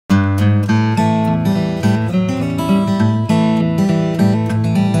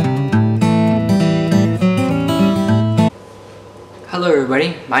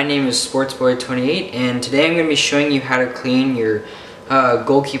everybody, my name is SportsBoy28 and today I'm going to be showing you how to clean your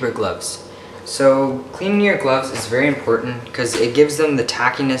goalkeeper gloves. So cleaning your gloves is very important because it gives them the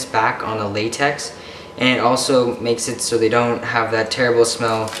tackiness back on the latex, and it also makes it so they don't have that terrible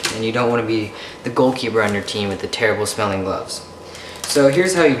smell, and you don't want to be the goalkeeper on your team with the terrible smelling gloves. So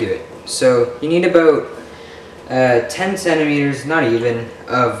here's how you do it. So you need about 10 centimeters, not even,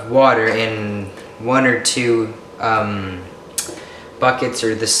 of water in one or two buckets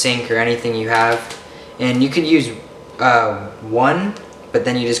or the sink or anything you have, and you could use one, but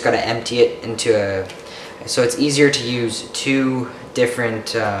then you just got to empty it into so it's easier to use two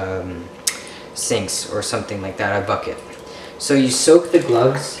different sinks or something like that, a bucket. So you soak the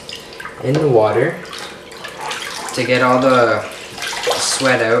gloves in the water to get all the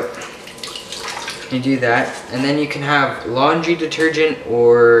sweat out. You do that, and then you can have laundry detergent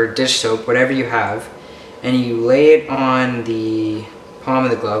or dish soap, whatever you have, and you lay it on the palm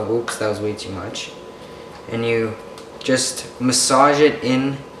of the glove. Oops, that was way too much. And you just massage it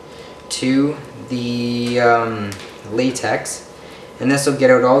in to the latex, and this will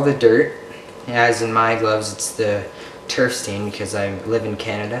get out all the dirt. As in my gloves, it's the turf stain because I live in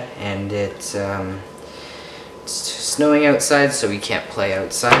Canada and it's snowing outside, so we can't play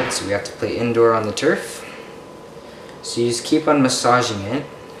outside, so we have to play indoor on the turf. So you just keep on massaging it,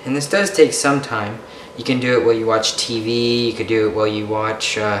 and this does take some time. You can do it while you watch TV, you could do it while you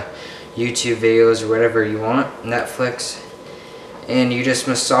watch YouTube videos or whatever you want, Netflix, and you just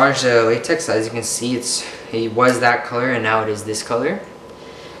massage the latex. As you can see, it was that color and now it is this color.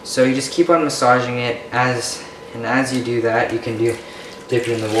 So you just keep on massaging it, as you do that, you can dip it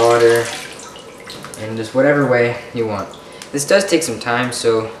in the water and just whatever way you want. This does take some time,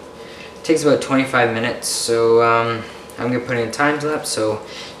 so it takes about 25 minutes. So I'm gonna put in a time lapse so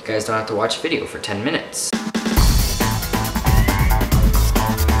you guys don't have to watch a video for 10 minutes.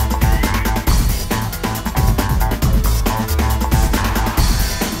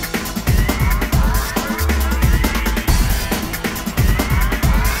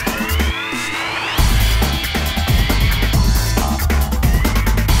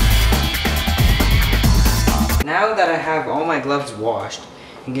 Now that I have all my gloves washed,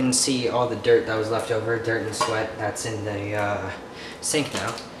 you can see all the dirt that was left over, dirt and sweat that's in the sink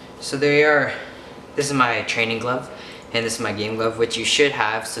now. So there you are. This is my training glove, and this is my game glove, which you should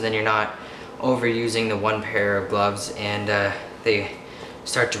have, so then you're not overusing the one pair of gloves and they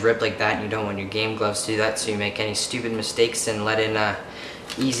start to rip like that, and you don't want your game gloves to do that, so you make any stupid mistakes and let in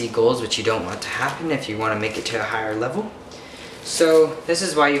easy goals, which you don't want to happen if you want to make it to a higher level. So this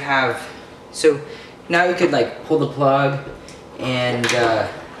is why you have, so now you could like pull the plug and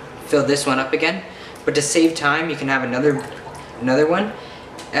fill this one up again, but to save time you can have another one.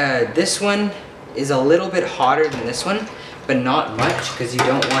 This one is a little bit hotter than this one, but not much, because you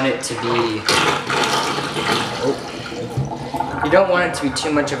don't want it to be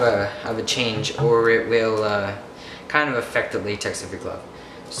too much of a change, or it will kind of affect the latex of your glove.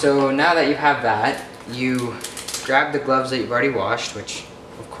 So now that you have that, you grab the gloves that you've already washed, which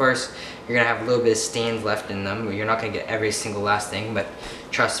of course you're gonna have a little bit of stains left in them. You're not gonna get every single last thing, but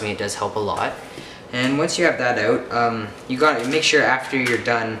trust me, it does help a lot. And once you have that out, you gotta make sure after you're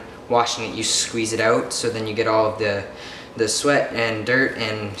done washing it, you squeeze it out, so then you get all of the sweat and dirt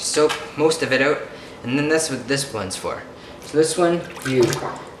and soap, most of it out. And then that's what this one's for. So this one, you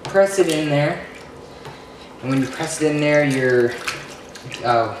press it in there, and when you press it in there, you're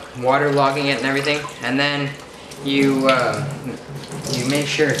waterlogging it and everything, and then you make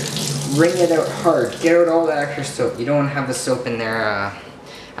sure, wring it out hard, get out all the extra soap. You don't want to have the soap in there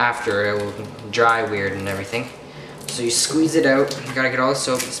after, it will dry weird and everything. So you squeeze it out, you gotta get all the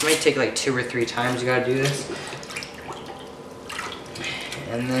soap. This might take like 2 or 3 times you gotta do this.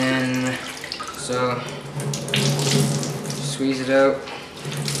 And then, so, squeeze it out.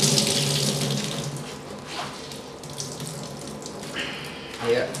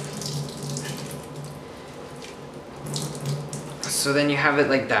 Yeah. So then you have it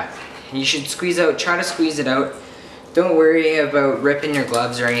like that. You should try to squeeze it out. Don't worry about ripping your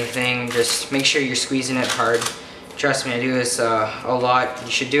gloves or anything. Just make sure you're squeezing it hard. Trust me, I do this a lot.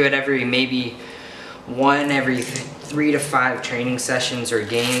 You should do it maybe every 3 to 5 training sessions or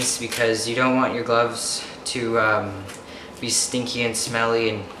games, because you don't want your gloves to be stinky and smelly,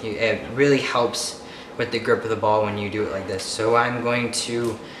 and it really helps with the grip of the ball when you do it like this. So I'm going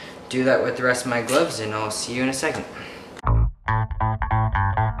to do that with the rest of my gloves, and I'll see you in a second.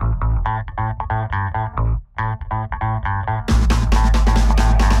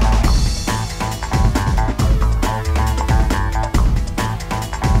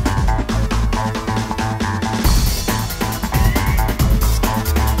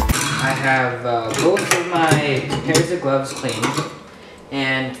 gloves clean.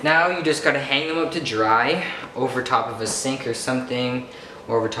 And now you just gotta hang them up to dry over top of a sink or something,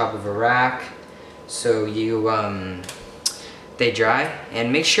 or over top of a rack, so you they dry.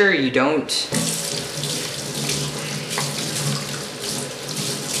 And make sure you don't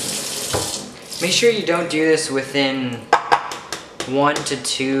do this within 1 to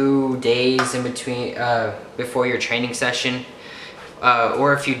 2 days in between before your training session,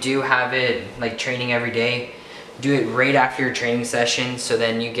 or if you do have it like training every day, do it right after your training session, so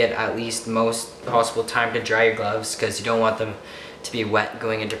then you get at least most possible time to dry your gloves, because you don't want them to be wet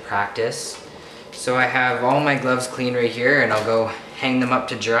going into practice. So I have all my gloves clean right here, and I'll go hang them up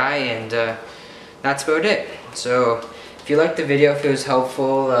to dry, and that's about it. So if you liked the video, if it was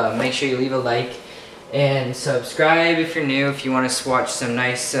helpful, make sure you leave a like and subscribe if you're new, if you want to watch some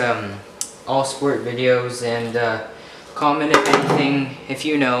nice all sport videos, and comment if anything, if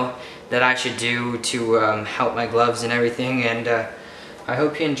you know, that I should do to help my gloves and everything. And I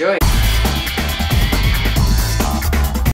hope you enjoy.